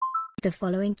The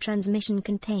following transmission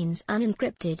contains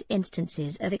unencrypted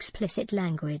instances of explicit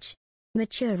language.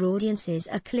 Mature audiences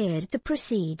are cleared to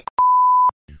proceed.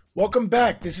 Welcome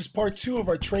back. This is part 2 of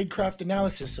our tradecraft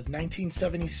analysis of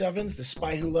 1977's The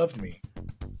Spy Who Loved Me.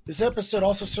 This episode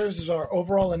also serves as our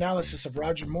overall analysis of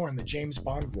Roger Moore in the James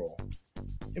Bond role.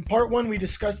 In part 1, we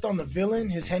discussed on the villain,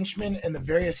 his henchmen, and the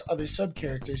various other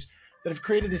sub-characters that have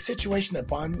created a situation that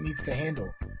Bond needs to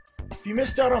handle. If you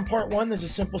missed out on part 1, there's a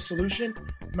simple solution.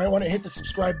 You might want to hit the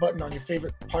subscribe button on your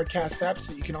favorite podcast app so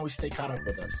that you can always stay caught up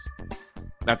with us.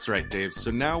 That's right, Dave.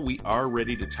 So now we are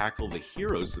ready to tackle the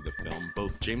heroes of the film,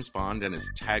 both James Bond and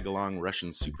his tag-along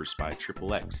Russian super spy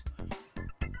XXX.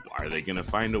 Are they going to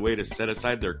find a way to set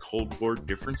aside their Cold War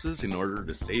differences in order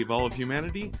to save all of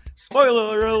humanity?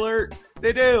 Spoiler alert,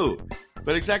 they do!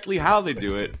 But exactly how they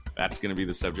do it, that's going to be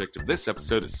the subject of this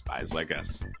episode of Spies Like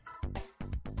Us.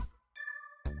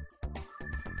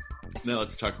 Now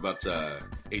let's talk about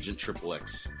Agent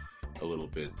XXX a little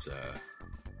bit.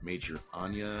 Major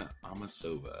Anya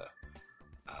Amasova.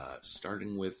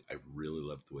 Starting with, I really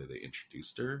loved the way they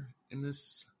introduced her in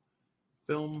this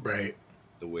film. Right.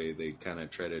 The way they kind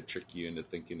of try to trick you into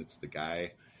thinking it's the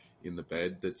guy in the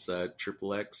bed that's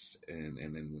XXX. And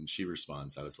then when she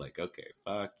responds, I was like, okay,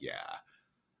 fuck yeah.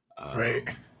 Right.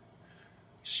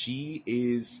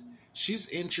 She's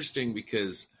interesting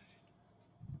because,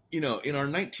 you know, in our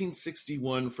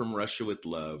 1961 From Russia with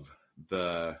Love,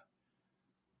 the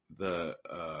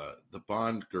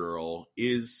Bond girl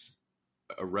is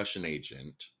a Russian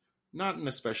agent, not an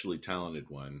especially talented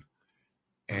one,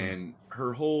 and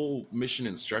her whole mission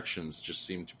instructions just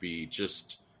seem to be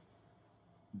just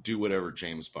do whatever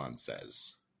James Bond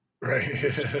says.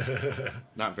 Right.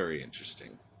 Not very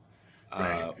interesting.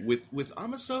 Right. With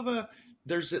Amasova,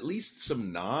 there's at least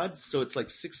some nods. So it's like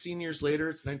 16 years later,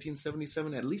 it's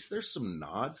 1977. At least there's some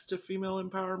nods to female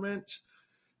empowerment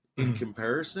in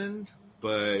comparison.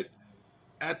 But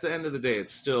at the end of the day,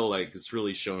 it's still like it's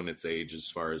really showing its age as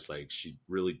far as like she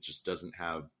really just doesn't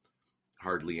have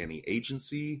hardly any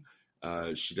agency.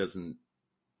 She doesn't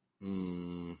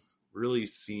really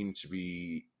seem to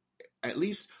be, at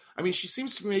least, I mean, she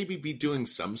seems to maybe be doing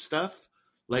some stuff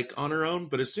like on her own,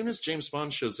 but as soon as James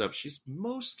Bond shows up, she's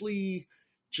mostly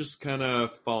just kind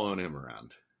of following him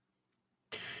around.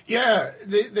 Yeah,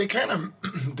 they kind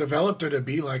of developed her to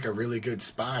be like a really good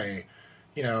spy,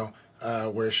 you know,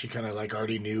 where she kind of like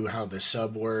already knew how the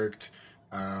sub worked.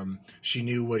 She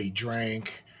knew what he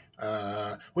drank,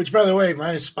 which, by the way,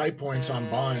 minus spy points on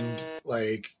Bond,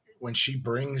 like when she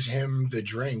brings him the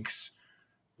drinks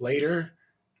later,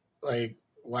 like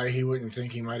why he wouldn't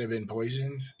think he might have been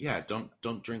poisoned. Yeah,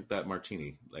 don't drink that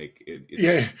martini. Like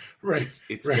yeah, right.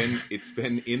 It's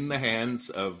been in the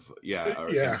hands of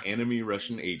an enemy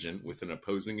Russian agent with an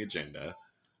opposing agenda.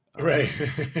 Right.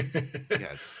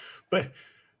 Yeah, but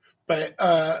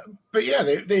yeah,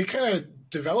 they kind of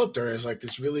developed her as like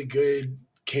this really good,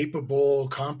 capable,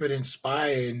 competent spy,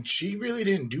 and she really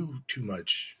didn't do too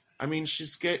much. I mean,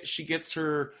 she gets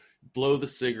her blow the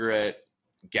cigarette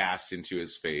gas into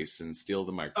his face and steal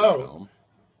the microfilm.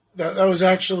 That was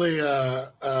actually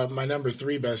my number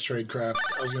 3 best tradecraft.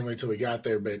 I was gonna wait till we got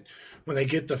there, but when they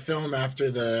get the film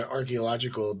after the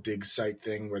archaeological dig site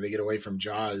thing where they get away from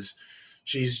Jaws,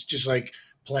 she's just like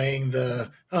playing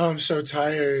the I'm so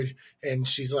tired, and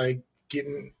she's like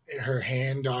getting her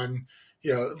hand on,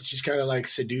 you know, she's kind of like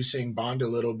seducing Bond a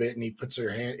little bit, and he puts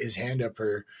his hand up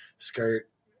her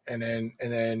skirt, and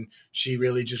then she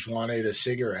really just wanted a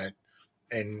cigarette.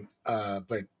 And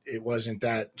but it wasn't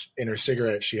that in her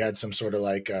cigarette. She had some sort of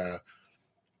like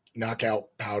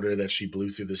knockout powder that she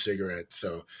blew through the cigarette.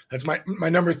 So that's my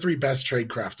number 3 best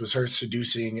tradecraft was her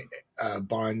seducing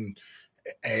Bond,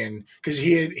 and because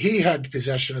he had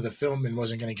possession of the film and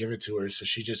wasn't going to give it to her, so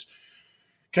she just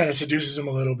kind of seduces him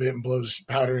a little bit and blows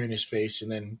powder in his face and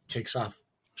then takes off.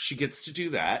 She gets to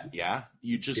do that. Yeah,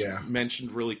 you just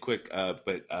mentioned really quick,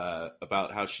 but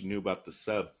about how she knew about the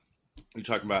sub. You're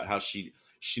talking about how she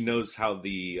knows how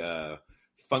the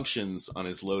functions on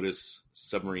his Lotus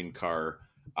submarine car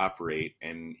operate,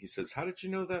 and he says, "How did you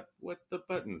know that? What the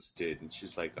buttons did?" And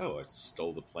she's like, "Oh, I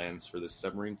stole the plans for this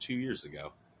submarine 2 years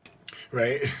ago."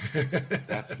 Right.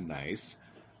 That's nice.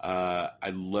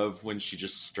 I love when she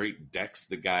just straight decks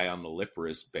the guy on the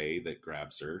Liparus Bay that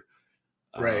grabs her.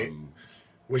 Right.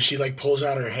 When she like pulls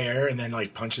out her hair and then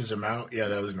like punches him out. Yeah,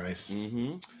 that was nice.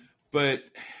 Mm-hmm. But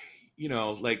you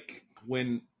know, like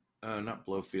when not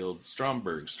Blofeld,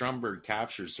 Stromberg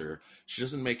captures her, she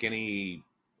doesn't make any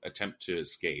attempt to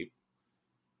escape.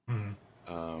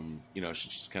 Mm-hmm. You know,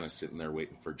 she's just kind of sitting there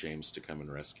waiting for James to come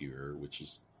and rescue her, which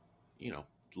is, you know,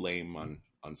 lame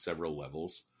on several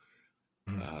levels.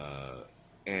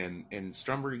 And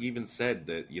Stromberg even said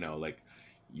that, like,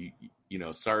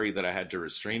 sorry that I had to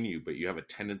restrain you, but you have a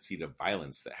tendency to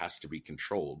violence that has to be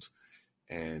controlled.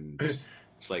 And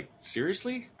it's like,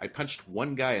 seriously? I punched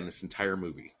one guy in this entire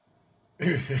movie.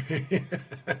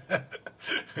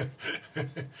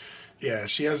 Yeah,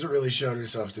 she hasn't really shown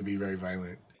herself to be very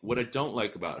violent. What I don't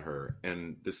like about her,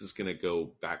 and this is going to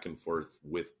go back and forth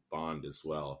with Bond as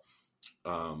well.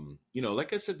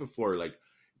 Like I said before, like,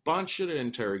 Bond should have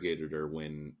interrogated her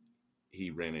when he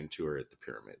ran into her at the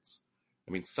pyramids.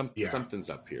 I mean, something's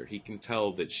up here. He can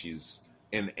tell that she's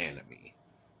an enemy,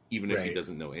 even if he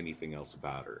doesn't know anything else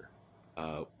about her.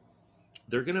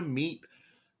 They're going to meet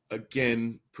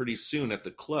again pretty soon at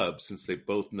the club, since they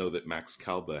both know that Max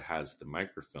Kalba has the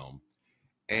microfilm.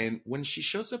 And when she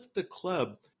shows up at the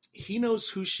club, he knows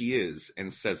who she is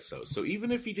and says so. So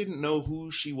even if he didn't know who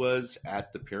she was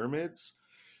at the pyramids,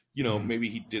 maybe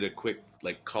he did a quick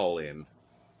like call in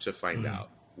to find out,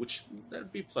 which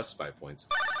that'd be plus 5 points.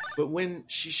 But when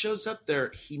she shows up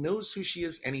there, he knows who she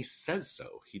is and he says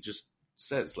so. He just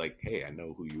says like, hey, I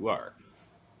know who you are.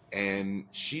 And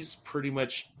she's pretty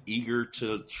much eager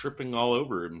to tripping all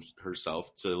over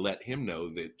herself to let him know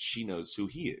that she knows who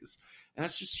he is. And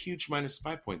that's just huge minus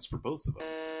 5 points for both of them,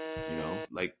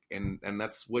 like, and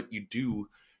that's what you do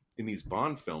in these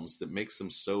Bond films that makes them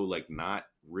so like not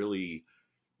really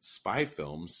spy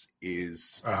films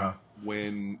is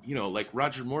when, like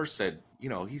Roger Moore said,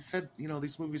 he said,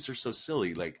 these movies are so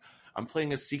silly. Like, I'm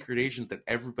playing a secret agent that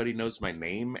everybody knows my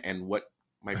name and what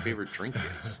my favorite drink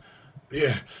is.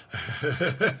 Yeah.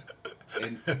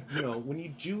 And, when you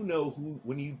do know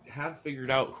when you have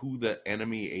figured out who the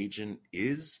enemy agent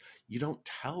is, you don't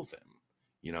tell them,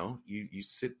 you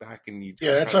sit back and you.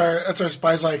 Yeah, that's our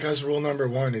Spies Like Us rule number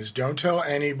 1 is don't tell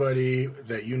anybody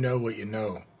that you know what you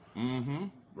know. Mm-hmm.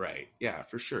 Right. Yeah,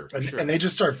 for sure. And they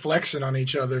just start flexing on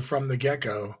each other from the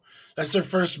get-go. That's their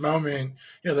first moment,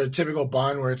 the typical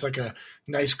Bond where it's like a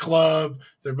nice club.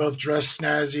 They're both dressed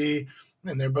snazzy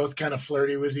and they're both kind of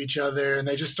flirty with each other. And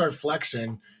they just start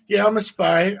flexing. Yeah, I'm a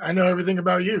spy. I know everything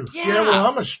about you. Yeah, well,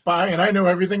 I'm a spy and I know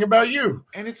everything about you.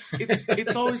 And it's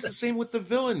always the same with the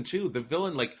villain too. The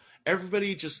villain, like,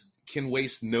 everybody just can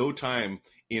waste no time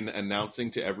in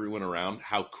announcing to everyone around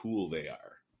how cool they are.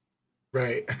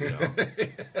 Right.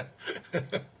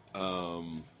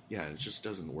 Yeah, it just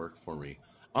doesn't work for me.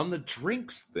 On the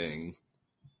drinks thing,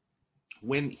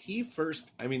 when he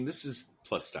first, this is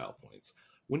plus style points.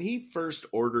 When he first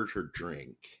ordered her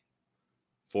drink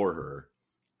for her,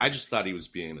 I just thought he was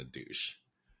being a douche.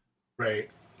 Right.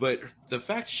 But the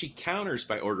fact she counters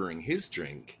by ordering his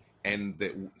drink, and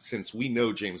that since we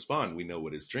know James Bond, we know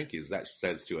what his drink is, that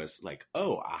says to us like,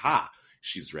 oh, aha,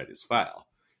 she's read his file.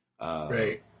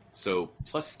 Right. So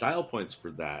plus style points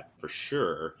for that, for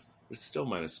sure. But it's still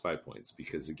minus 5 points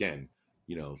because, again,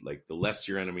 like, the less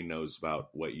your enemy knows about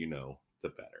what you know, the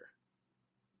better.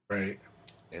 Right.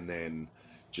 And then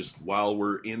just while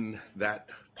we're in that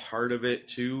part of it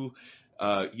too,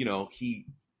 he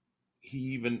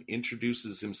even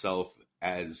introduces himself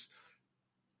as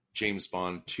James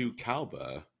Bond to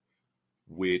Kalba,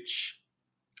 which,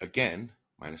 again,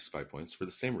 minus 5 points for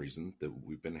the same reason that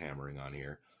we've been hammering on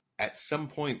here. At some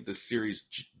point, the series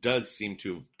does seem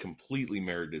to have completely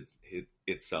merited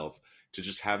itself to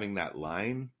just having that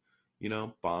line,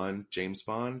 Bond, James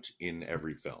Bond, in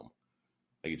every film.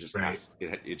 Like, it just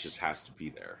it just has to be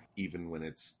there, even when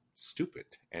it's stupid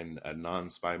and a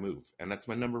non-spy move. And that's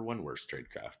my number 1 worst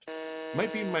tradecraft.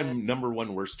 Might be my number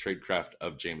 1 worst tradecraft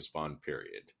of James Bond,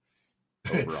 period.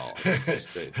 Overall, it's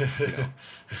just that,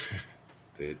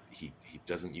 that he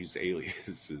doesn't use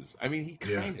aliases. He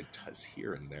kind of does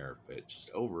here and there, but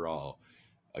just overall,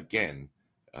 again,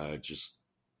 just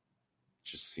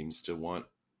seems to want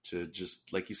to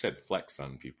just, like you said, flex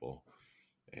on people.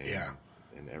 And,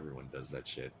 and everyone does that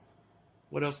shit.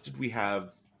 What else did we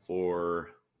have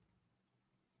for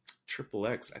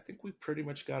XXX? I think we pretty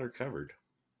much got her covered.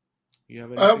 You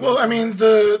have anything?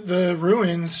 The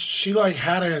ruins, she like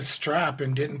had a strap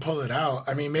and didn't pull it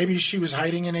out. Maybe she was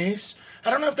hiding an ace. I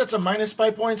don't know if that's a minus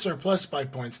 5 points or plus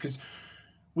 5 points, because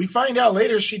we find out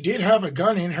later she did have a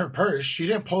gun in her purse. She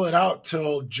didn't pull it out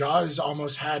till Jaws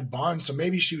almost had Bond, so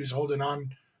maybe she was holding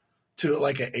on to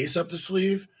like an ace up the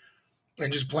sleeve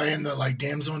and just playing the like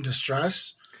damsel in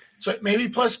distress. So maybe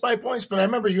plus 5 points, but I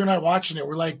remember you and I watching it.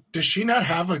 We're like, does she not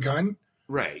have a gun?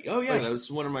 Right. Oh yeah, that was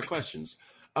one of my questions.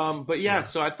 But yeah,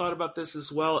 so I thought about this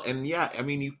as well. And yeah,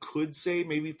 you could say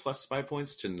maybe plus 5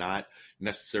 points to not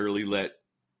necessarily let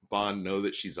Bond know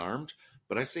that she's armed.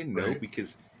 But I say no,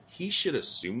 because he should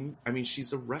assume,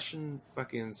 she's a Russian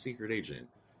fucking secret agent.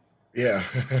 Yeah.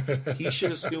 He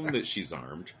should assume that she's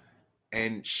armed.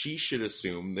 And she should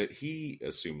assume that he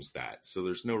assumes that. So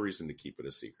there's no reason to keep it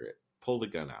a secret. Pull the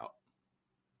gun out.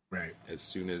 Right. As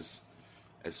soon as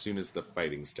the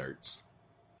fighting starts.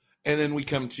 And then we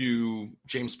come to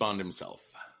James Bond himself.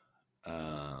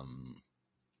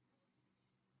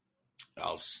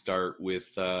 I'll start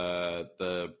with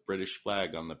the British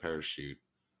flag on the parachute.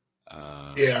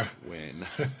 When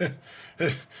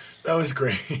that was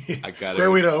great.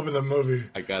 Great way to open the movie.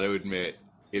 I gotta admit,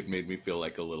 it made me feel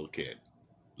like a little kid.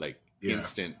 Like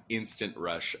instant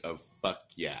rush of fuck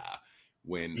yeah.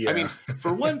 I mean,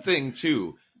 for one thing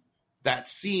too, that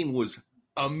scene was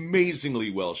amazingly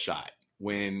well shot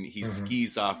when he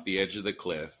skis off the edge of the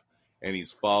cliff and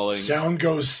he's falling. Sound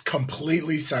goes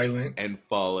completely silent. And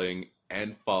falling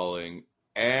and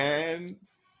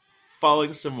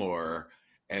falling some more.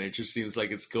 And it just seems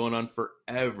like it's going on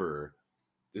forever.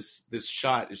 This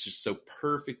shot is just so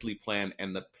perfectly planned.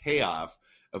 And the payoff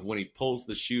of when he pulls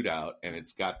the chute out and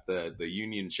it's got the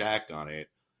Union Jack on it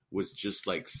was just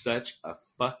like such a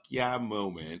fuck yeah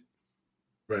moment.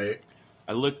 Right.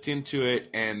 I looked into it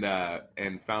and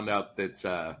found out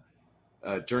that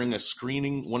during a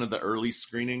screening, one of the early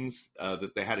screenings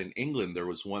that they had in England, there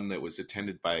was one that was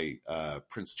attended by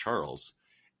Prince Charles,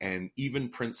 and even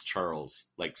Prince Charles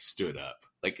like stood up,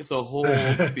 like the whole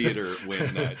theater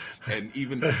went nuts, and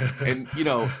you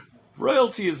know,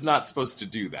 royalty is not supposed to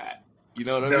do that. You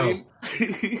know what I mean?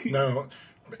 No.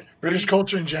 British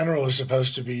culture in general is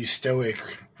supposed to be stoic.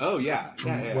 Oh yeah,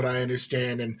 from what I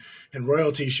understand, and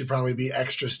royalty should probably be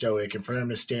extra stoic. And for them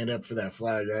to stand up for that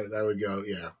flag, that would go,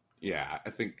 yeah. I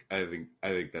think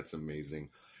that's amazing.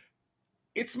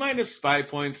 It's minus spy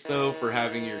points though for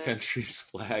having your country's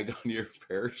flag on your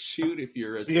parachute if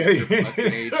you're a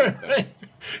fucking agent. Right.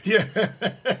 Yeah,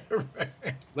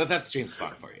 right. But that's James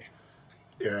Bond for you.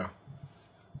 Yeah.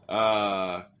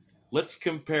 Let's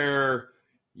compare.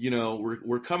 You know,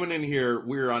 we're coming in here.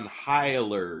 We're on high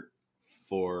alert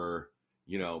for,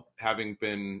 you know, having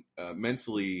been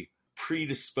mentally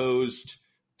predisposed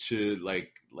to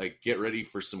like get ready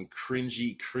for some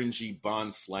cringy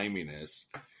Bond sliminess,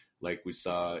 like we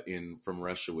saw in From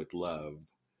Russia with Love.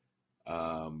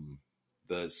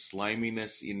 The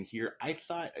sliminess in here, I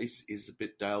thought is a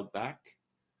bit dialed back.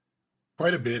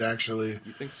 Quite a bit, actually.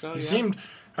 You think so? He seemed.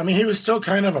 I mean, he was still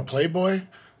kind of a playboy.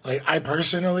 Like, I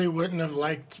personally wouldn't have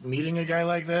liked meeting a guy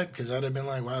like that because I'd have been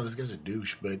like, wow, this guy's a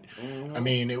douche. But, I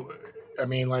mean,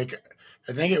 I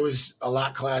think it was a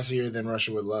lot classier than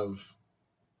Russia with Love.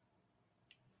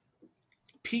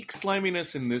 Peak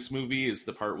sliminess in this movie is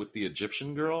the part with the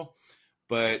Egyptian girl,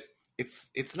 but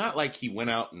it's not like he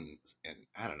went out and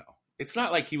I don't know. It's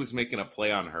not like he was making a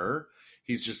play on her.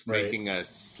 He's just making a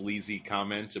sleazy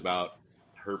comment about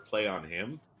her play on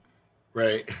him.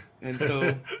 Right. And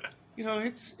so... You know,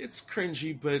 it's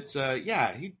cringy, but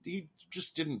he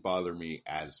just didn't bother me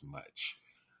as much.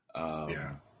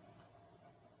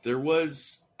 There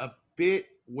was a bit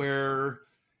where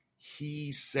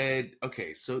he said,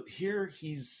 okay, so here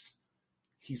he's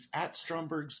at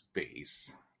Stromberg's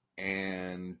base,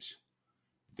 and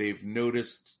they've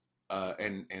noticed,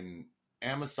 and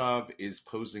Amosov is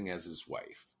posing as his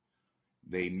wife.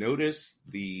 They notice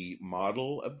the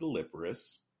model of the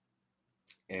Liparus,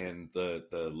 and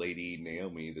the lady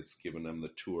Naomi that's given them the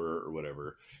tour or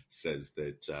whatever says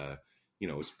that you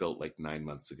know, it was built like 9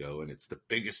 months ago and it's the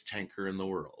biggest tanker in the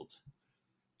world.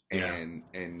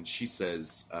 And she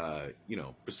says, you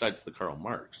know, besides the Karl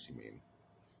Marx, you mean?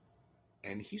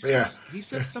 And he says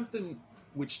something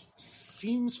which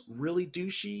seems really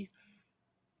douchey.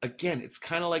 Again, it's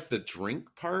kind of like the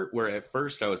drink part where at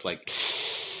first I was like,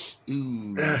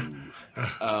 ooh.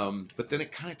 But then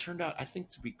it kind of turned out, I think,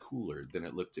 to be cooler than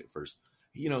it looked at first.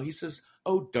 You know, he says,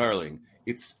 "Oh, darling,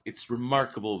 it's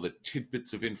remarkable the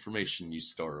tidbits of information you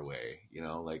store away." You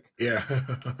know, like,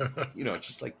 you know,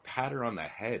 just like pat her on the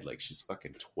head like she's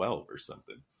fucking 12 or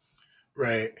something.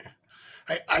 Right.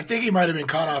 I think he might have been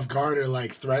caught off guard or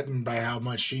like threatened by how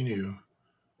much she knew.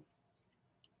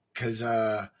 Because,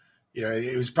 you know,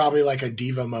 it was probably like a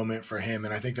diva moment for him,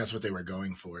 and I think that's what they were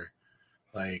going for.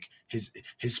 Like his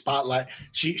spotlight,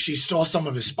 she stole some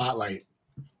of his spotlight,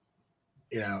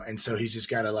 you know, and so he's just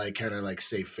got to like kind of like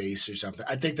save face or something.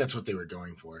 I think that's what they were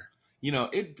going for. You know,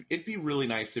 it'd be really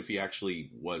nice if he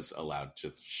actually was allowed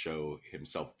to show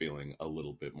himself feeling a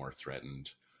little bit more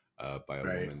threatened by a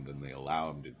woman than they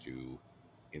allow him to do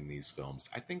in these films.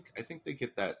 I think they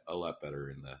get that a lot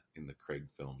better in the Craig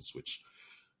films, which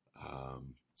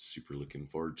super looking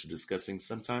forward to discussing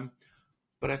sometime.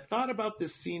 But I thought about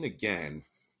this scene again,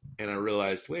 and I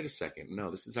realized, wait a second,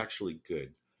 no, this is actually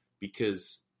good,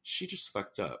 because she just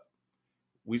fucked up.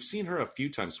 we've seen her a few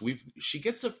times. She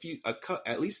gets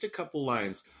at least a couple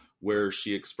lines where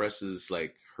she expresses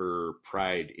like her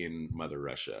pride in Mother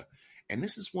Russia, and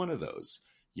this is one of those.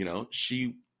 You know,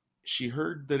 she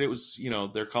heard that it was, you know,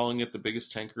 they're calling it the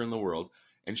biggest tanker in the world,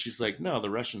 and she's like, no, the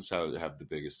Russians have the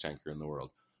biggest tanker in the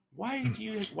world. Why do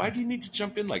you need to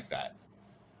jump in like that?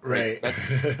 Right.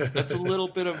 That's a little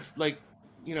bit of like,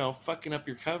 you know, fucking up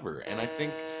your cover. And I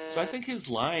think his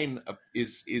line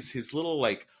is his little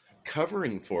like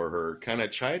covering for her, kind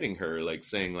of chiding her, like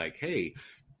saying like, hey,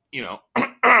 you know,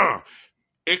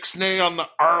 ixnay on the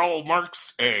Arl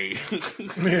Marx A.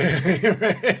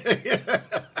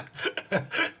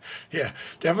 Yeah,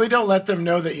 definitely don't let them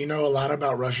know that you know a lot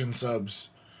about Russian subs.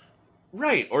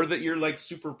 Right, or that you're like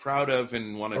super proud of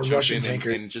and want to jump in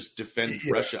and just defend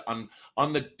Russia on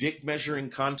the dick measuring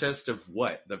contest of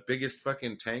what? The biggest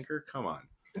fucking tanker? Come on.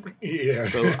 Yeah.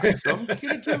 So I'm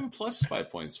gonna give him plus 5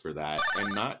 points for that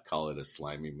and not call it a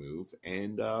slimy move.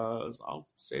 And I'll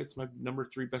say it's my number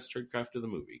 3 best tradecraft of the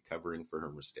movie, covering for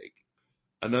her mistake.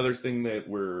 Another thing that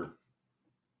we're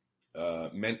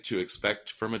meant to expect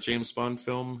from a James Bond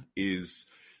film is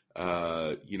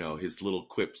you know, his little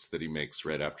quips that he makes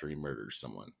right after he murders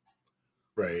someone.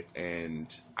 Right.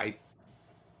 And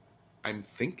I'm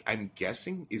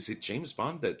guessing, is it James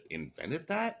Bond that invented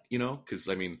that? You know, because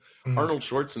I mean, Arnold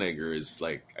Schwarzenegger is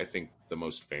like, I think, the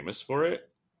most famous for it.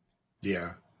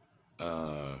 Yeah.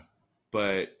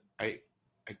 But I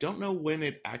don't know when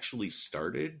it actually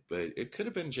started, but it could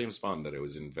have been James Bond that it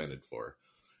was invented for.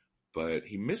 But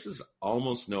he misses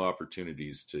almost no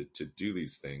opportunities to do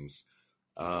these things.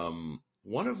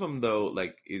 One of them though,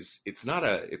 like, it's not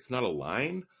a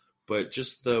line, but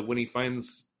just when he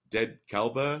finds dead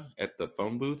Kalba at the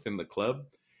phone booth in the club,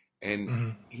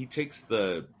 and he takes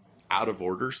the out of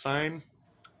order sign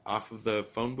off of the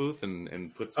phone booth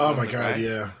and puts it oh on my the god bag.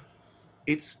 yeah,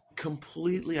 it's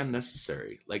completely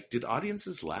unnecessary. Like, did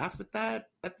audiences laugh at that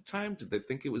at the time? Did they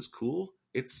think it was cool?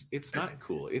 It's not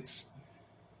cool.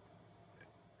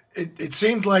 It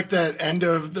seemed like that end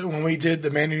of when we did the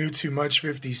Man Who Knew Too Much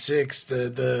 56,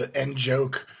 the end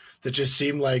joke that just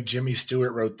seemed like Jimmy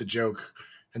Stewart wrote the joke,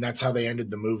 and that's how they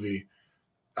ended the movie.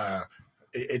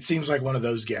 It seems like one of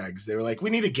those gags. They were like, we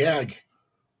need a gag.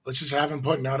 Let's just have him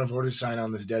put an out of order sign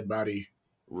on this dead body.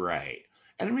 Right.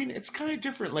 And I mean, it's kind of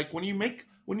different. Like when you make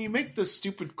the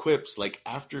stupid quips, like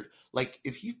after, like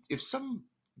if some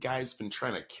guy's been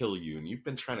trying to kill you and you've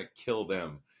been trying to kill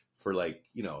them for like,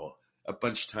 you know, a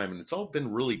bunch of time and it's all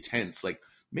been really tense, like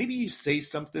maybe you say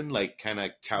something like kind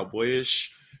of cowboyish,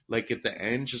 like at the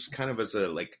end, just kind of as a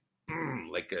like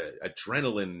a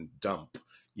adrenaline dump,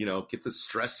 you know, get the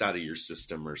stress out of your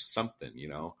system or something, you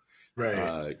know.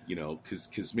 Right. You know,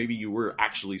 because maybe you were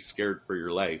actually scared for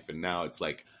your life, and now it's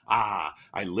like, I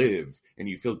live, and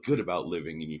you feel good about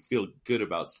living, and you feel good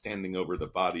about standing over the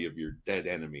body of your dead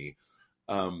enemy.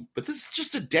 But this is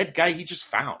just a dead guy he just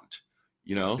found,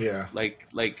 you know? Yeah.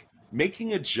 Like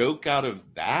making a joke out of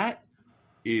that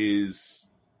is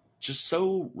just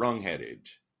so wrongheaded,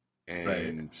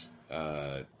 and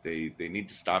they need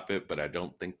to stop it, but I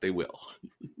don't think they will.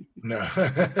 No.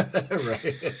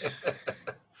 Right.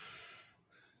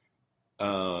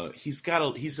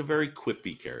 He's a very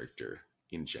quippy character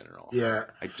in general. Yeah.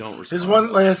 I don't respond. His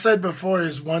one, like I said before,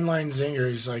 his one-line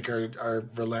zingers like are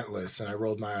relentless, and I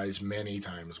rolled my eyes many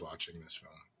times watching this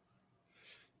film.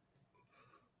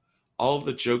 All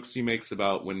the jokes he makes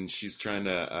about when she's trying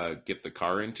to get the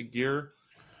car into gear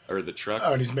or the truck.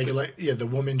 Oh, and he's making the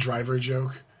woman driver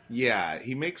joke. Yeah,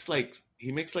 he makes like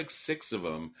 6 of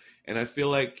them, and I feel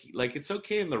like it's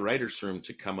okay in the writers' room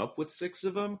to come up with 6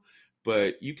 of them,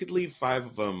 but you could leave 5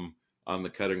 of them on the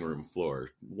cutting room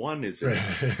floor. One is right.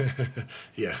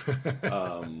 Yeah.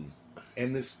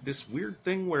 And this weird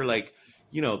thing where, like,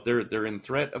 you know, they're in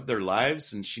threat of their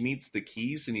lives, and she needs the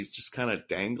keys, and he's just kind of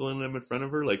dangling them in front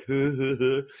of her, like,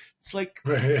 it's like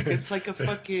it's like a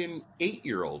fucking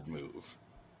 8-year-old move.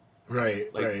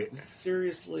 Right, like, right.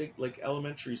 Seriously, like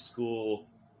elementary school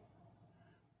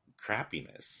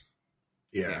crappiness.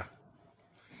 Yeah.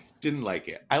 Didn't like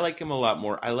it. I like him a lot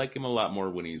more. I like him a lot more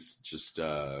when he's just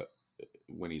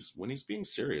when he's being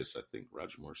serious. I think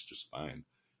Roger Moore's just fine.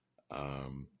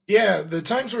 Yeah, the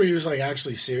times where he was like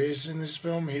actually serious in this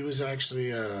film, he was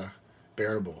actually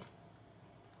bearable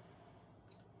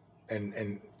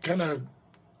and kind of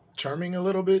charming a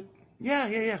little bit.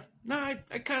 Yeah. No,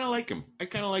 I kind of like him.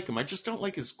 I just don't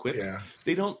like his quips. Yeah.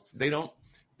 They don't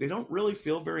really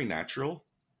feel very natural.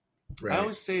 Right. I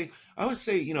always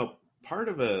say, you know, part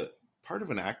of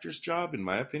an actor's job, in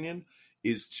my opinion,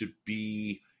 is to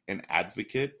be an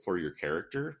advocate for your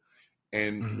character.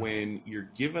 And when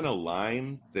you're given a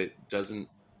line that doesn't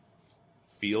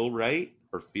feel right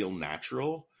or feel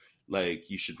natural, like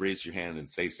you should raise your hand and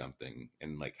say something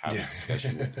and like have a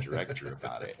discussion with the director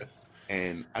about it.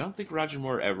 And I don't think Roger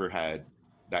Moore ever had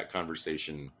that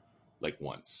conversation like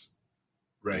once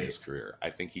in his career.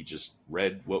 I think he just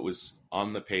read what was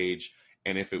on the page,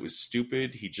 and if it was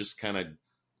stupid, he just kind of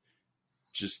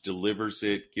just delivers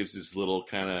it, gives his little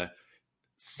kind of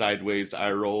sideways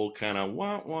eye roll, kind of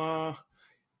wah wah,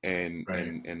 and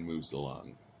moves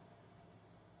along.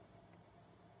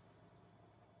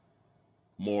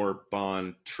 More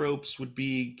Bond tropes would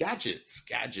be gadgets.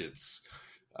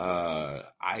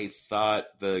 I thought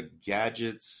the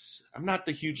gadgets, I'm not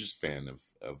the hugest fan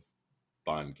of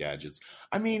Bond gadgets.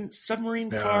 I mean,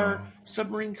 submarine car,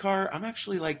 I'm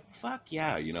actually like, fuck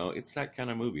yeah, it's that kind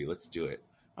of movie. Let's do it.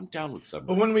 I'm down with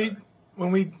submarine. But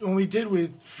when we did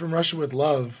with From Russia with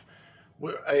Love,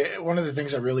 one of the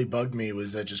things that really bugged me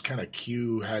was that just kind of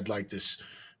Q had like this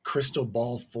crystal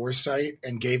ball foresight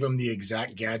and gave him the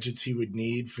exact gadgets he would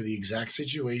need for the exact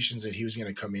situations that he was going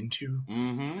to come into.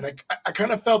 Mm-hmm. And I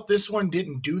kind of felt this one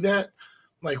didn't do that.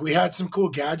 Like, we had some cool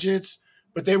gadgets,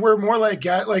 but they were more like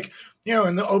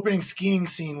in the opening skiing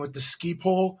scene with the ski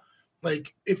pole.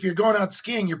 Like, if you're going out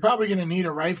skiing, you're probably going to need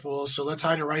a rifle. So let's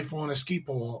hide a rifle in a ski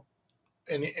pole.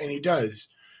 And he does.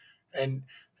 And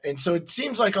so it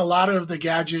seems like a lot of the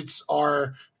gadgets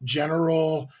are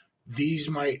general. These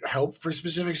might help for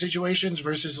specific situations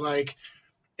versus like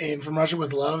in From Russia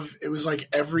with Love, it was like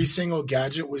every single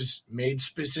gadget was made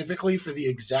specifically for the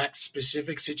exact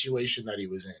specific situation that he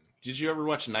was in. Did you ever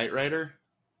watch Knight Rider?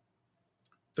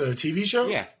 The TV show?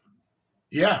 Yeah.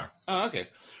 Yeah. Oh, okay.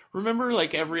 Remember,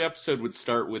 like, every episode would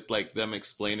start with like them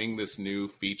explaining this new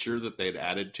feature that they'd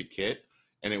added to Kit,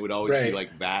 and it would always be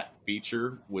like that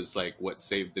feature was like what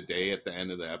saved the day at the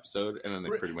end of the episode, and then they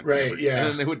pretty much and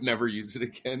then they would never use it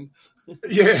again.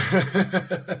 Yeah.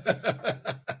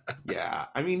 Yeah.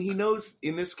 I mean, he knows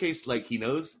in this case, like, he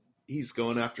knows he's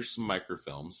going after some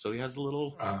microfilms, so he has a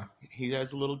little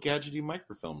gadgety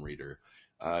microfilm reader.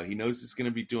 He knows he's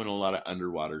going to be doing a lot of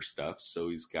underwater stuff, so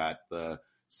he's got the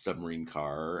submarine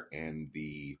car and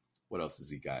what else has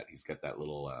he got? He's got that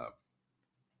little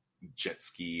jet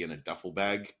ski and a duffel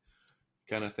bag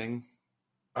kind of thing.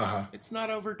 It's not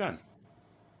overdone.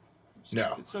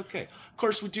 It's okay. Of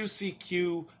course, we do see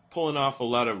Q pulling off a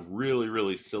lot of really,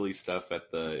 really silly stuff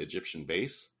at the Egyptian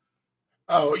base.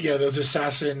 Oh yeah, those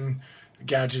assassin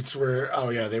gadgets were. Oh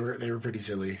yeah, they were pretty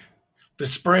silly. The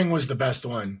spring was the best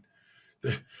one.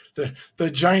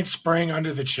 The giant spring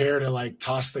under the chair to like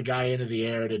toss the guy into the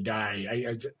air to die.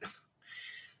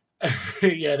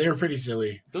 Yeah, they were pretty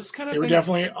silly. Those kind of they were things,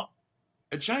 definitely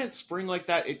a giant spring like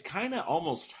that. It kind of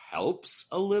almost helps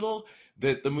a little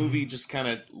that the movie just kind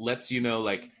of lets you know,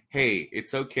 like, hey,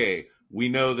 it's okay. We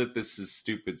know that this is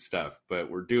stupid stuff, but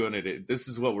we're doing it. This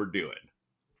is what we're doing.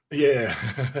 Yeah.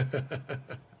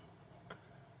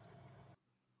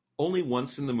 Only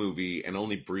once in the movie, and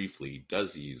only briefly,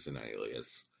 does he use an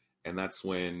alias, and that's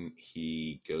when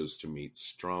he goes to meet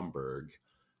Stromberg.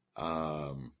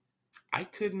 I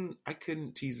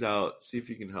couldn't tease out. See if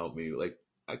you can help me. Like,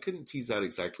 I couldn't tease out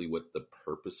exactly what the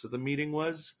purpose of the meeting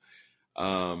was.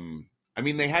 I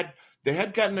mean, they had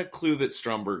gotten a clue that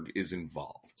Stromberg is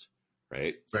involved,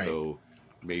 right? So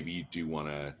maybe you do want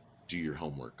to do your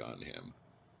homework on him,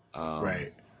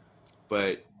 right?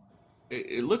 But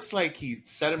it looks like he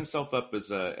set himself up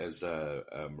as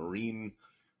a marine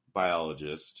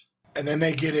biologist. And then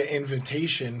they get an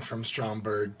invitation from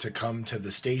Stromberg to come to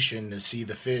the station to see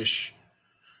the fish.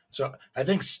 So I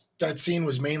think that scene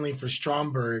was mainly for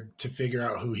Stromberg to figure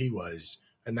out who he was.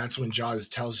 And that's when Jaws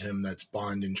tells him that's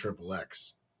Bond and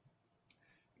XXX.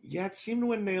 Yeah, it seemed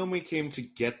when Naomi came to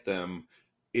get them,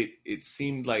 it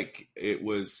seemed like it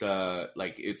was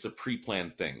like it's a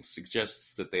pre-planned thing.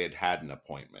 Suggests that they had an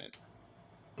appointment.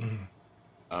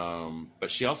 Mm-hmm.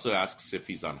 But she also asks if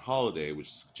he's on holiday,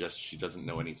 which suggests she doesn't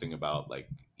know anything about like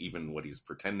even what he's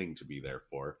pretending to be there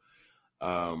for.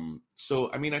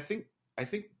 So I mean, I think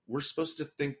we're supposed to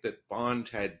think that Bond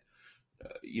had,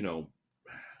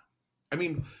 I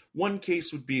mean, one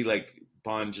case would be like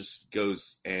Bond just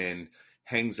goes and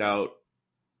hangs out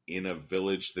in a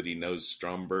village that he knows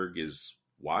Stromberg is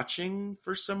watching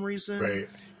for some reason, right?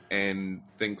 And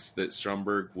thinks that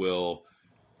Stromberg will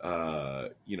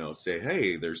say,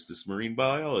 hey, there's this marine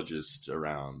biologist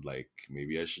around, like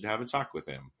maybe I should have a talk with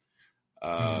him,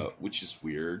 which is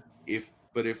weird. If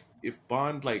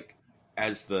Bond, like,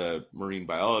 as the marine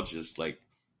biologist, like,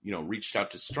 reached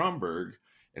out to Stromberg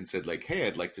and said, like, hey,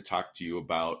 I'd like to talk to you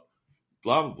about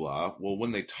blah, blah, blah. Well,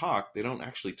 when they talk, they don't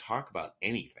actually talk about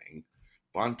anything.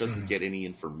 Bond doesn't get any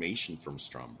information from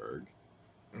Stromberg.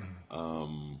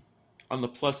 on the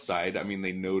plus side, I mean,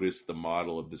 they noticed the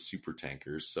model of the super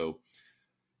tankers. So,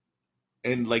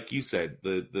 and like you said,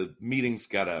 the meeting's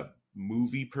got a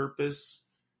movie purpose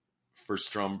for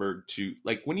Stromberg to,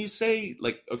 like, when you say,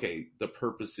 like, okay, the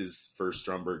purpose is for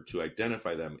Stromberg to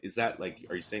identify them, is that, like,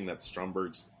 are you saying that's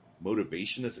Stromberg's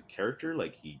motivation as a character?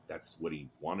 Like, that's what he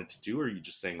wanted to do? Or are you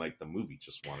just saying, like, the movie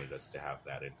just wanted us to have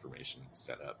that information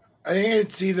set up? I think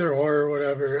it's either or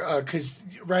whatever. Because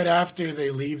right after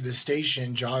they leave the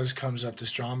station, Jaws comes up to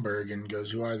Stromberg and goes,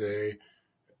 "Who are they?"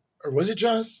 Or was it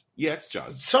Jaws? Yeah, it's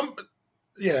Jaws.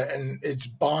 Yeah, and it's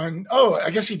Bond. Oh, I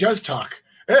guess he does talk.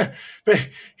 But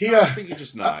he, I think he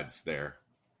just nods there.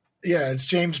 Yeah, it's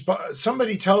James Bond.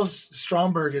 Somebody tells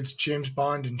Stromberg it's James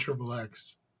Bond in Triple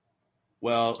X.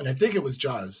 Well, and I think it was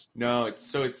Jaws. No,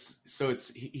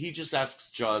 he just asks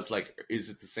Jaws, like, is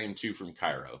it the same two from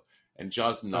Cairo? And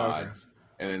Jaws nods,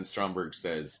 and then Stromberg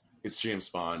says it's James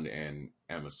Bond and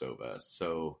Amasova.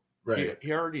 So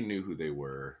he already knew who they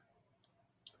were.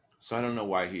 So I don't know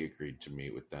why he agreed to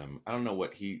meet with them. I don't know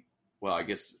what well, I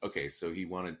guess, okay, so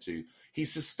he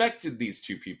suspected these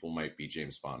two people might be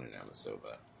James Bond and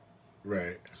Amasova.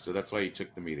 Right. So that's why he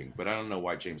took the meeting. But I don't know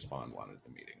why James Bond wanted the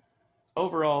meeting.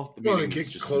 Overall, the meeting is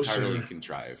just entirely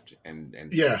contrived. And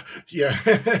yeah.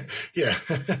 It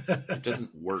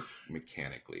doesn't work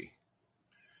mechanically.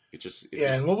 It just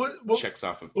checks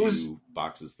off a few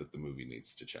boxes that the movie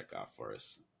needs to check off for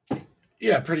us.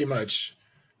 Yeah, pretty much.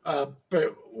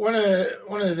 But one of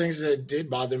the things that did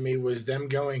bother me was them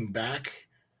going back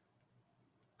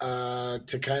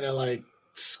to kind of like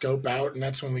scope out, and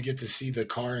that's when we get to see the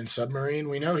car and submarine.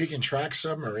 We know he can track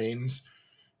submarines,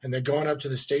 and they're going up to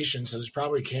the station, so there's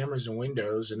probably cameras and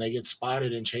windows, and they get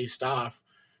spotted and chased off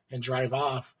and drive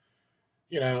off.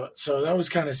 So that was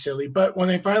kind of silly. But when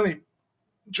they finally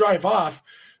drive off,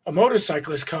 a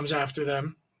motorcyclist comes after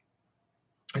them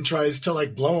and tries to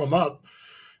like blow them up.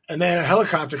 And then a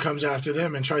helicopter comes after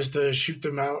them and tries to shoot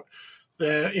them out.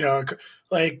 Then,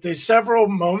 there's several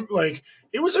moments, like,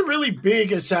 it was a really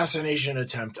big assassination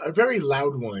attempt, a very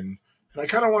loud one. And I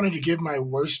kind of wanted to give my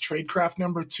worst tradecraft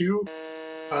number 2.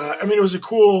 It was a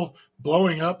cool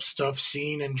blowing up stuff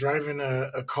scene and driving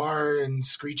a car and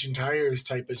screeching tires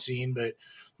type of scene. But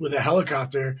with a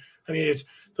helicopter, it's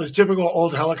those typical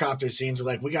old helicopter scenes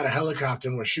where, like, we got a helicopter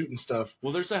and we're shooting stuff.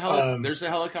 Well, there's a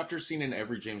helicopter scene in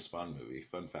every James Bond movie.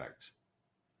 Fun fact.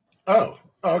 Oh,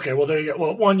 okay. Well, there you go.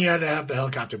 Well, one, you had to have the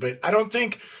helicopter, but I don't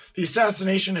think the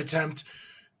assassination attempt,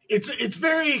 it's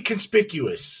very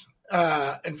conspicuous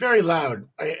and very loud.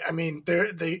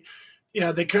 They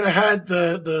could have had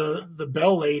the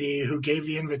bell lady who gave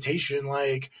the invitation,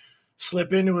 like,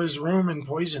 slip into his room and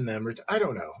poison them, or I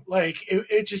don't know. Like,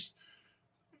 it just,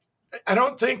 I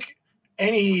don't think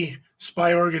any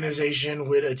spy organization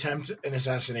would attempt an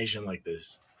assassination like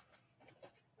this.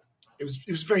 It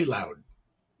was very loud.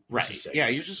 Right. Yeah,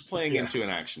 you're just playing into an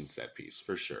action set piece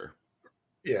for sure.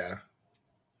 Yeah.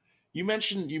 You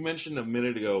mentioned a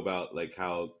minute ago about, like,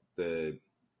 how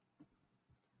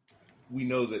we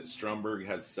know that Stromberg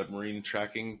has submarine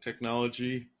tracking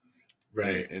technology.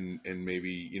 Right. And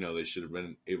maybe, they should have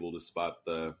been able to spot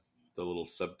the little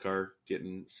subcar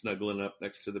snuggling up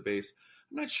next to the base.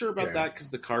 I'm not sure about that because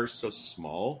the car's so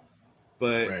small,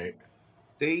 but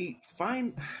they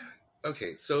find,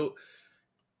 okay, so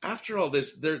after all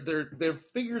this, they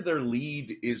figure their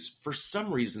lead is, for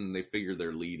some reason, they figure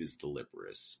their lead is the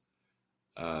Liberus,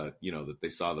 that they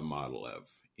saw the model of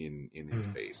in his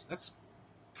base. That's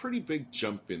pretty big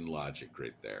jump in logic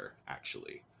right there,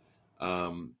 actually.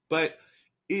 But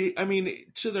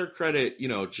to their credit,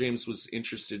 James was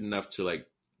interested enough to, like,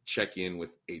 check in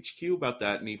with HQ about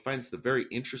that, and he finds the very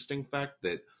interesting fact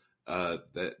that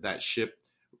that ship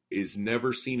is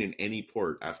never seen in any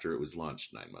port after it was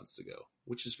launched 9 months ago,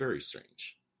 which is very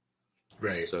strange.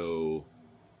 Right. So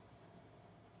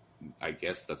I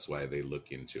guess that's why they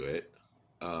look into it.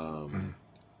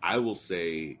 I will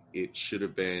say it should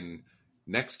have been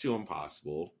next to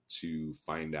impossible to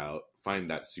find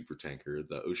that super tanker.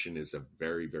 The ocean is a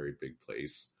very, very big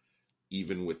place.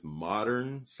 Even with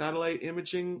modern satellite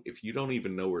imaging, if you don't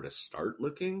even know where to start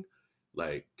looking,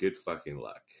 like, good fucking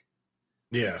luck.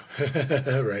 Yeah.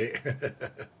 Right.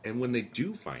 And when they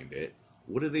do find it,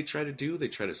 what do they try to do? They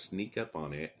try to sneak up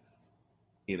on it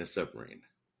in a submarine.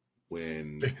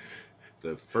 When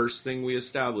the first thing we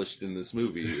established in this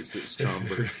movie is that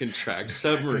Stromberg can track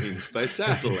submarines by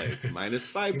satellites, minus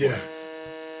 5 points.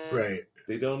 Yeah. Right.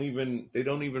 They don't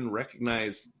even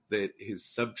recognize that his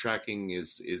subtracking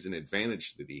is an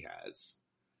advantage that he has.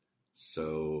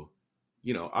 So,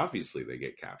 obviously they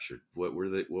get captured.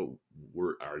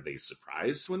 Are they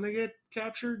surprised when they get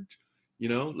captured?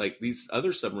 Like, these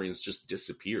other submarines just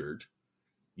disappeared.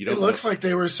 You It don't looks know. like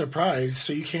they were surprised,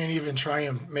 so you can't even try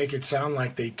and make it sound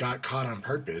like they got caught on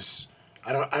purpose.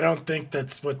 I don't think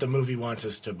that's what the movie wants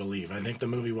us to believe. I think the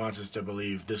movie wants us to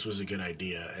believe this was a good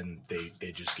idea and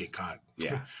they just get caught.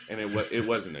 Yeah, and it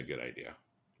wasn't a good idea,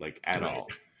 like at Right. all.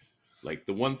 Like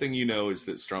the one thing you know is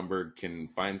that Stromberg can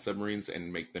find submarines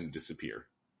and make them disappear.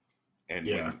 And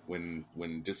Yeah.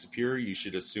 when disappear, you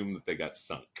should assume that they got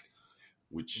sunk,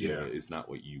 which Yeah. is not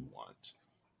what you want.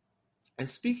 And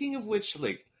speaking of which,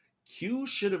 like Q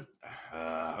should have.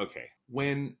 Okay,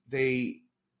 when they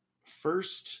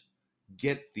first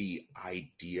get the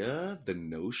idea, the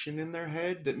notion in their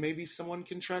head that maybe someone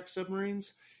can track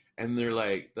submarines, and they're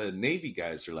like, the Navy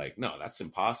guys are like, no, that's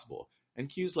impossible. And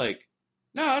Q's like,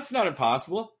 no, that's not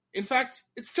impossible. In fact,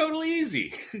 it's totally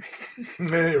easy.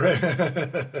 Right, right.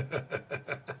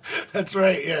 That's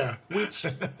right, yeah. Which,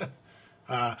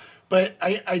 But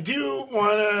I do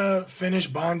want to finish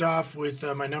Bond off with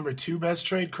my number 2 best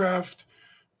tradecraft.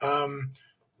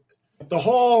 The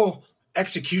whole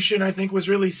execution, I think, was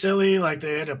really silly. Like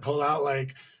they had to pull out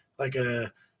like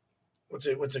a what's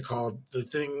it called? The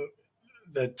thing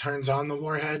that turns on the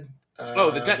warhead.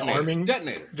 the detonator. arming,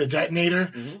 Detonator. the detonator.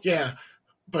 Mhm. Yeah,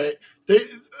 but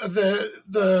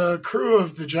the crew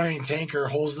of the giant tanker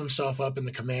holds themselves up in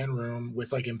the command room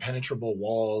with like impenetrable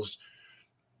walls,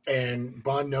 and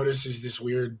Bond notices this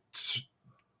weird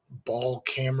ball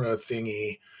camera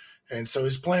thingy, and so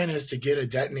his plan is to get a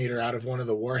detonator out of one of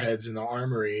the warheads in the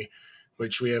armory,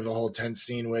 which we have a whole tense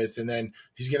scene with, and then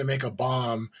he's going to make a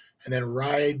bomb and then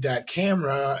ride that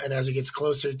camera, and as it gets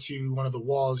closer to one of the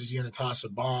walls, he's going to toss a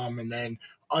bomb and then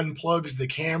unplugs the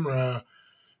camera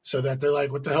so that they're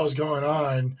like, what the hell's going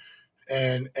on?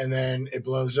 And then it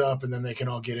blows up, and then they can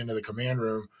all get into the command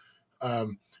room.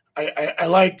 I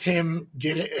liked him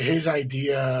get his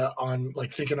idea on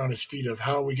like thinking on his feet of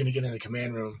how are we going to get in the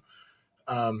command room.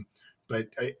 But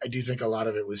I do think a lot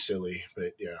of it was silly.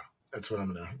 But yeah, that's what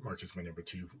I'm going to mark as my number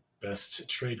 2 best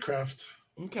tradecraft.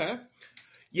 Okay.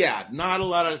 Yeah, not a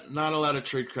lot of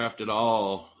tradecraft at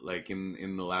all. Like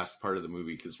in the last part of the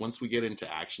movie, because once we get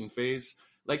into action phase,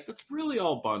 like that's really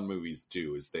all Bond movies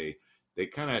do is they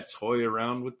kind of toy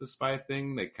around with the spy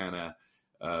thing. They kind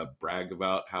of brag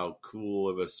about how cool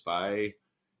of a spy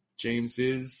James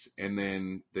is, and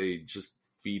then they just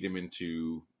feed him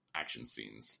into action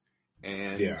scenes.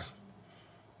 And Yeah.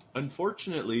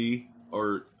 unfortunately,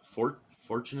 or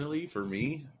fortunately for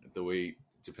me, the way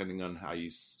depending on how you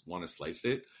want to slice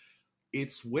it,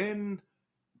 it's when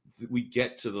we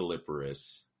get to the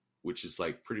Liparus, which is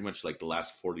like pretty much like the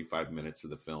last 45 minutes of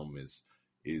the film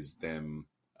is them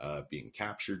being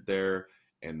captured there,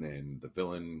 and then the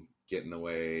villain getting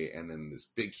away, and then this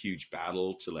big huge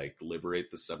battle to like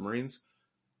liberate the submarines.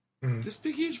 This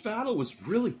big huge battle was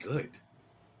really good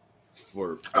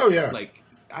for Oh, yeah. like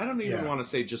I don't even Yeah. want to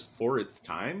say just for its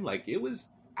time. Like it was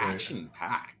action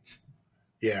packed.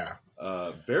 Yeah.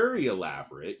 Very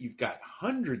elaborate. You've got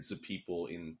hundreds of people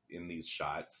in these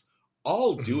shots,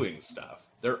 all doing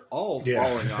stuff. They're all Yeah.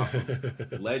 falling off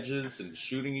of ledges and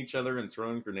shooting each other and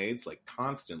throwing grenades like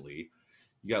constantly.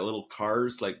 You got little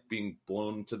cars like being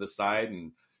blown to the side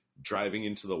and driving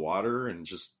into the water and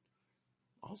just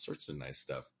all sorts of nice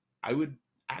stuff. I would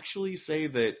actually say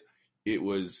that it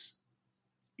was,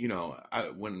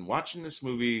 when watching this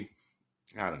movie,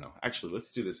 I don't know. Actually,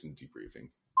 let's do this in debriefing.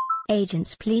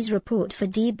 Agents, please report for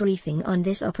debriefing on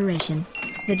this operation.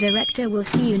 The director will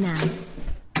see you now.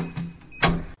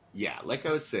 Yeah, like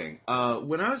I was saying,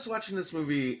 when I was watching this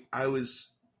movie, there was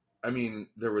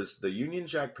the Union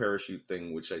Jack parachute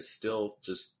thing, which I still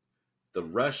just, the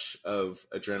rush of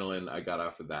adrenaline I got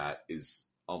off of that is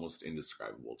almost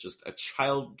indescribable. Just a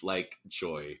childlike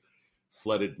joy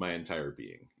flooded my entire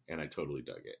being, and I totally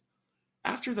dug it.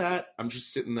 After that, I'm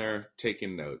just sitting there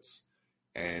taking notes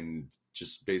and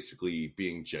just basically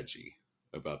being judgy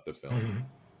about the film.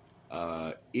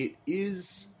 It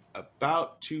is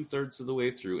about 2/3 of the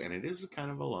way through, and it is kind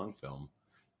of a long film,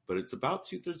 but it's about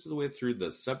 2/3 of the way through.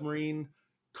 The submarine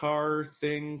car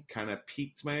thing kind of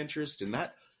piqued my interest, and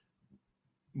that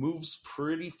moves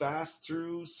pretty fast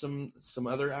through some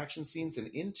other action scenes and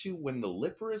into when the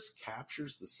Liparus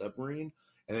captures the submarine,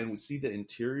 and then we see the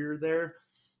interior there.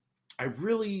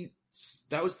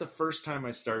 That was the first time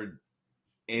I started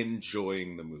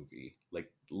enjoying the movie,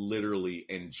 like literally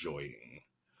enjoying,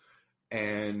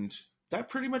 and that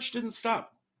pretty much didn't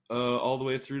stop all the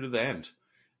way through to the end.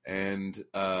 And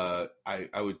I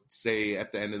would say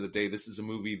at the end of the day, this is a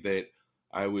movie that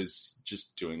I was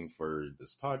just doing for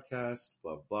this podcast,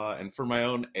 blah blah, and for my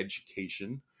own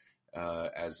education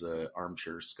as an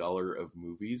armchair scholar of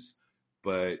movies.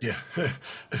 But Yeah.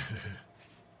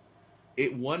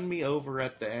 it won me over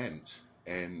at the end.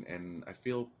 and I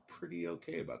feel pretty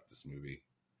okay about this movie.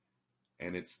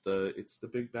 And it's the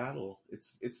big battle.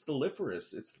 It's the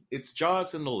Liparus. It's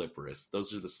Jaws and the Liparus.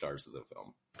 Those are the stars of the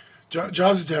film.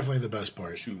 Jaws is definitely the best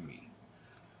part to me.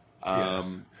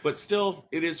 Yeah. But still,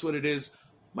 it is what it is.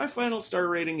 My final star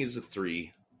rating is a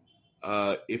 3.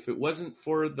 If it wasn't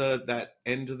for that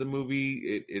end of the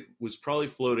movie, it was probably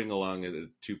floating along at a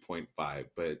 2.5.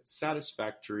 But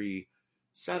satisfactory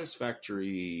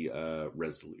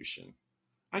resolution.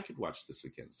 I could watch this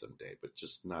again someday, but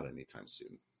just not anytime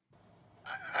soon.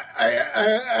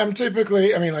 I'm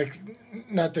typically, I mean, like,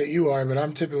 not that you are, but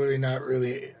I'm typically not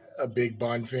really a big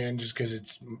Bond fan just because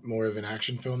it's more of an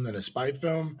action film than a spy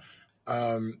film.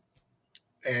 Um,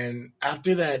 and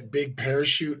after that big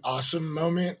parachute awesome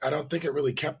moment, I don't think it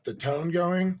really kept the tone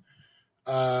going.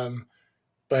 Um,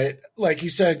 but like you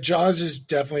said, Jaws is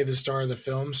definitely the star of the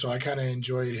film, so I kind of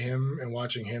enjoyed him and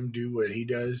watching him do what he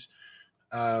does.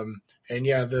 And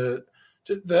yeah, the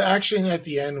action at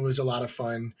the end was a lot of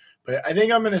fun. But I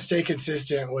think I'm going to stay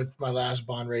consistent with my last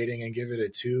Bond rating and give it a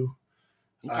 2.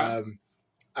 Okay.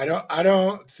 I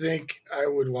don't think I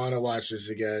would want to watch this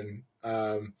again.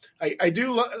 I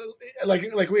do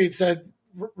like we had said,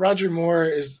 Roger Moore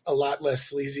is a lot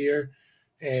less sleazier,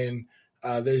 and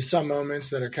there's some moments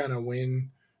that are kind of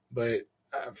but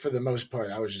for the most part,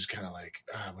 I was just kind of like,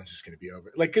 when's this going to be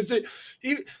over? Like, because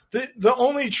the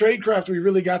only tradecraft we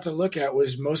really got to look at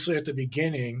was mostly at the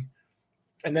beginning,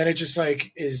 and then it just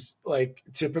like is like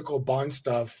typical Bond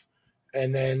stuff,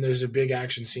 and then there's a big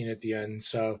action scene at the end.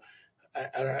 So,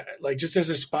 I like, just as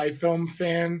a spy film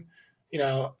fan,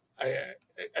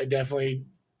 I definitely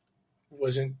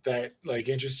wasn't that like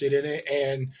interested in it,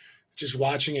 and just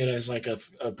watching it as like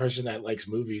a person that likes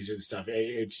movies and stuff,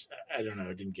 I don't know,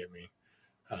 it didn't get me.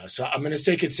 So I'm going to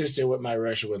stay consistent with my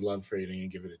Russia with Love rating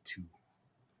and give it a 2.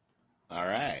 All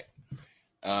right.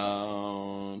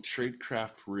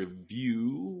 Tradecraft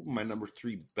review. My number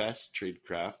 3 best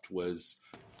tradecraft was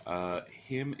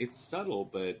him. It's subtle,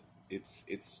 but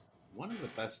it's one of the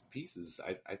best pieces.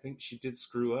 I think she did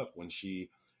screw up when she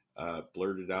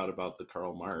blurted out about the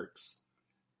Karl Marx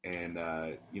and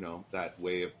that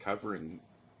way of covering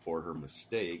for her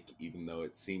mistake, even though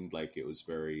it seemed like it was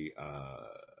very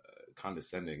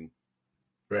condescending.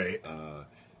 Right.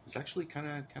 It's actually kind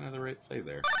of the right play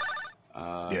there.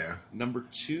 Yeah. Number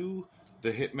 2,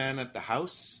 the hitman at the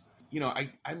house.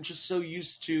 I'm just so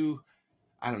used to.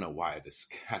 I don't know why this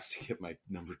has to get my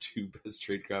number 2 best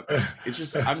tradecraft. It's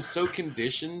just I'm so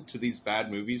conditioned to these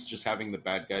bad movies, just having the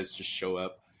bad guys just show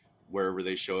up wherever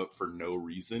they show up for no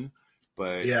reason.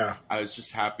 But yeah, I was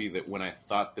just happy that when I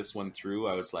thought this one through,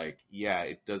 I was like, yeah,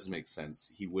 it does make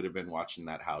sense. He would have been watching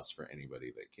that house for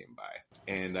anybody that came by.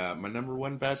 And my number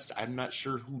 1 best, I'm not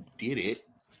sure who did it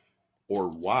or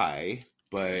why,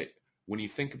 but when you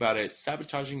think about it,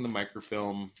 sabotaging the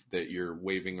microfilm that you're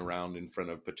waving around in front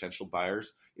of potential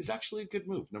buyers is actually a good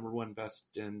move. Number 1 best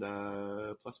and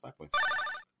plus 5 points.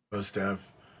 Most Dev.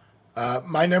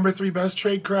 My number 3 best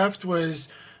tradecraft was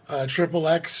Triple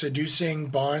X seducing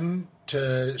Bond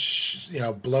to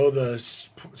blow the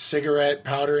cigarette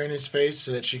powder in his face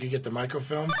so that she could get the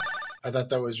microfilm. I thought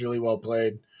that was really well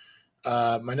played.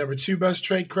 My number 2 best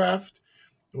tradecraft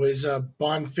was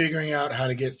Bond figuring out how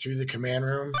to get through the command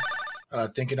room,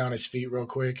 thinking on his feet real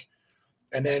quick.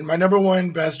 And then my number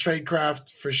 1 best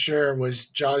tradecraft for sure was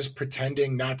Jaws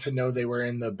pretending not to know they were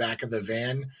in the back of the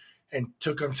van and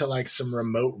took them to like some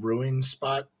remote ruin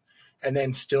spot, and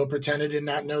then still pretended to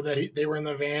not know that they were in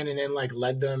the van, and then like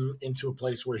led them into a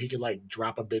place where he could like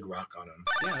drop a big rock on them.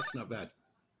 Yeah, that's not bad.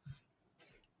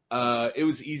 It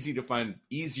was easier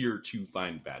to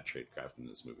find bad tradecraft in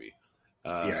this movie.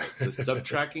 The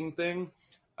sub-tracking thing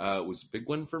was a big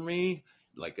one for me.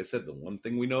 Like I said, the one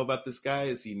thing we know about this guy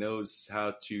is he knows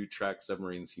how to track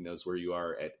submarines. He knows where you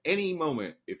are at any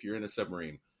moment if you're in a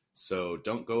submarine. So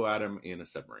don't go at him in a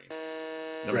submarine.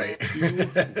 Number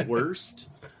 2 worst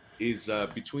is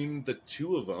between the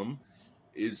 2 of them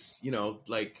is,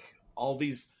 like all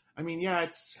these. I mean, yeah,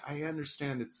 I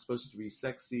understand it's supposed to be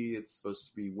sexy. It's supposed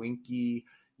to be winky.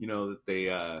 That they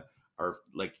are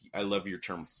like, I love your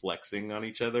term, flexing on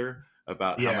each other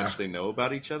about how much they know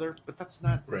about each other. But that's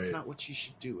not what you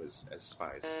should do as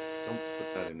spies. Don't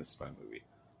put that in a spy movie.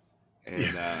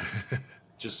 And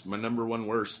just my number 1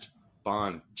 worst,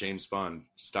 Bond, James Bond.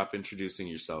 Stop introducing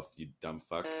yourself, you dumb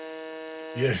fuck.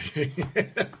 Yeah.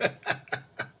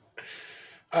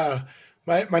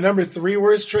 My number 3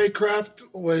 worst tradecraft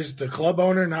was the club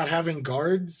owner not having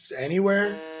guards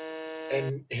anywhere,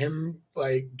 and him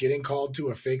like getting called to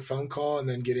a fake phone call and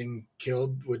then getting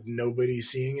killed with nobody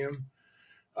seeing him.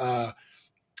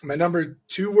 My number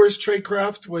 2 worst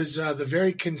tradecraft was the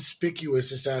very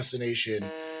conspicuous assassination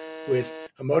with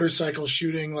a motorcycle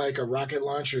shooting like a rocket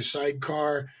launcher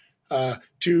sidecar,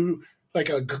 to like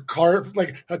a car,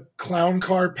 like a clown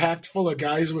car packed full of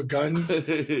guys with guns,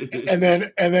 and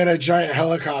then a giant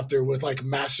helicopter with like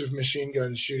massive machine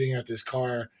guns shooting at this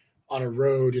car on a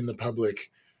road in the public.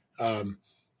 I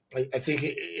think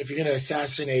if you're going to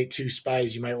assassinate 2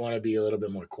 spies, you might want to be a little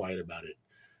bit more quiet about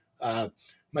it.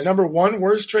 My number 1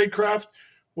 worst tradecraft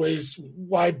was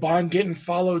why Bond didn't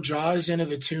follow Jaws into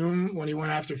the tomb when he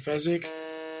went after Fezzik.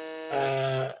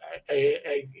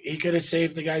 He could have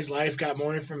saved the guy's life, got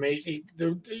more information.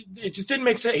 It just didn't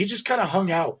make sense. He just kind of hung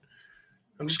out.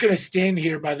 I'm just going to stand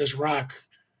here by this rock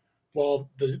while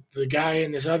the guy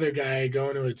and this other guy go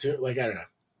into a tomb. Like, I don't know.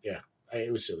 Yeah,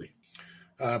 it was silly.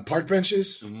 Park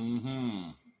benches. Mm-hmm.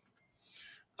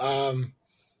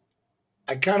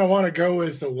 I kind of want to go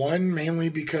with the 1, mainly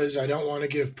because I don't want to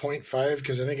give 0.5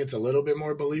 because I think it's a little bit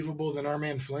more believable than Our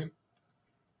Man Flint.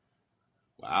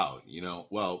 Wow.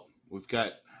 Well, we've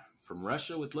got From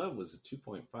Russia with Love was a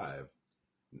 2.5.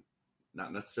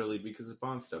 Not necessarily because of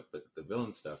Bond stuff, but the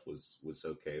villain stuff was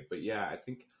okay. But yeah, I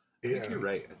think you're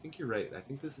right. I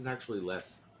think this is actually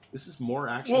less. This is more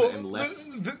action and less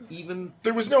even.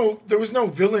 There was no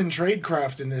villain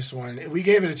tradecraft in this one. We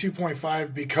gave it a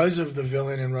 2.5 because of the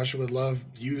villain in Russia with Love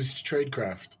used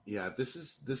tradecraft. Yeah, this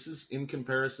is in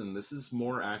comparison. This is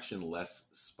more action, less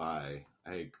spy.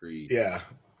 I agree. Yeah.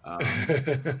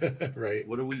 Right.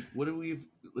 What do we?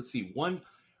 Let's see. 1.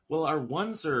 Well, our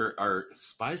 1s are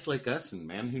Spies Like Us and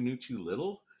Man Who Knew Too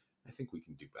Little. I think we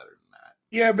can do better than that.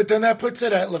 Yeah, but then that puts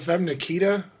it at La Femme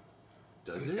Nikita.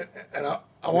 Does it? And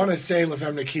I want to say La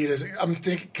Femme Nikita. I'm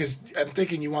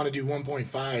thinking you want to do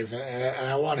 1.5, and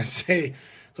I want to say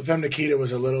La Femme Nikita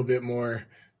was a little bit more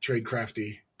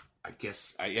tradecrafty. I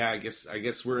guess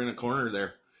we're in a corner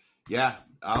there. Yeah,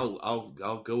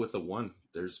 I'll go with a 1.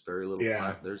 There's very little.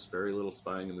 Yeah. There's very little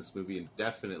spying in this movie, and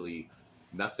definitely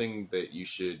nothing that you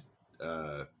should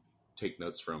take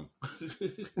notes from.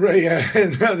 Right? Yeah.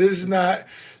 No, this is not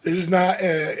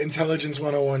Intelligence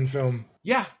 101 film.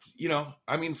 Yeah.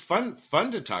 I mean, fun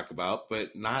to talk about,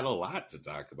 but not a lot to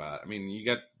talk about. I mean, you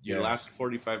got your last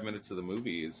 45 minutes of the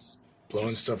movie is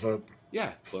blowing stuff up.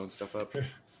 Yeah, blowing stuff up.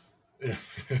 Yeah.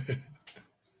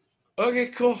 Okay,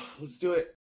 cool. Let's do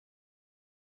it.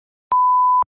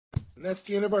 And that's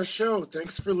the end of our show.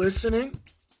 Thanks for listening.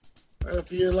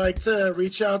 If you'd like to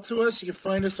reach out to us, you can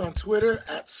find us on Twitter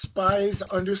at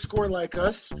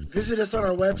spies_like_us. Visit us on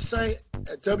our website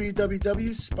at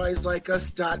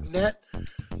www.spieslikeus.net.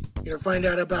 You're going to find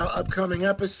out about upcoming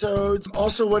episodes.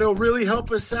 Also, what will really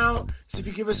help us out is if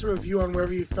you give us a review on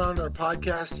wherever you found our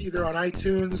podcast, either on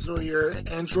iTunes or your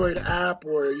Android app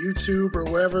or YouTube or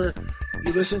wherever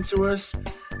you listen to us.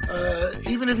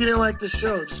 Even if you didn't like the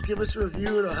show, just give us a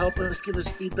review. It'll help us, give us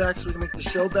feedback so we can make the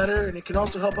show better. And it can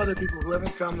also help other people who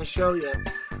haven't found the show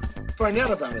yet find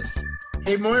out about us.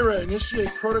 Hey, Moira, initiate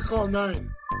Protocol 9.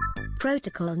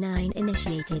 Protocol 9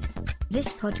 initiated.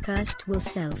 This podcast will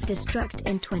self-destruct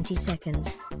in 20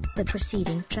 seconds. The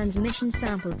preceding transmission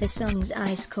sampled the songs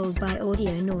Ice Cold by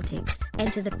Audionautics,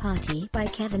 Enter the Party by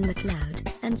Kevin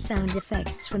MacLeod, and sound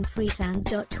effects from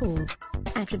freesound.org.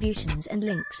 Attributions and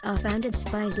links are found at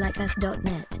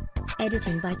spieslikeus.net.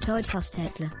 Editing by Todd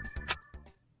Hostetler.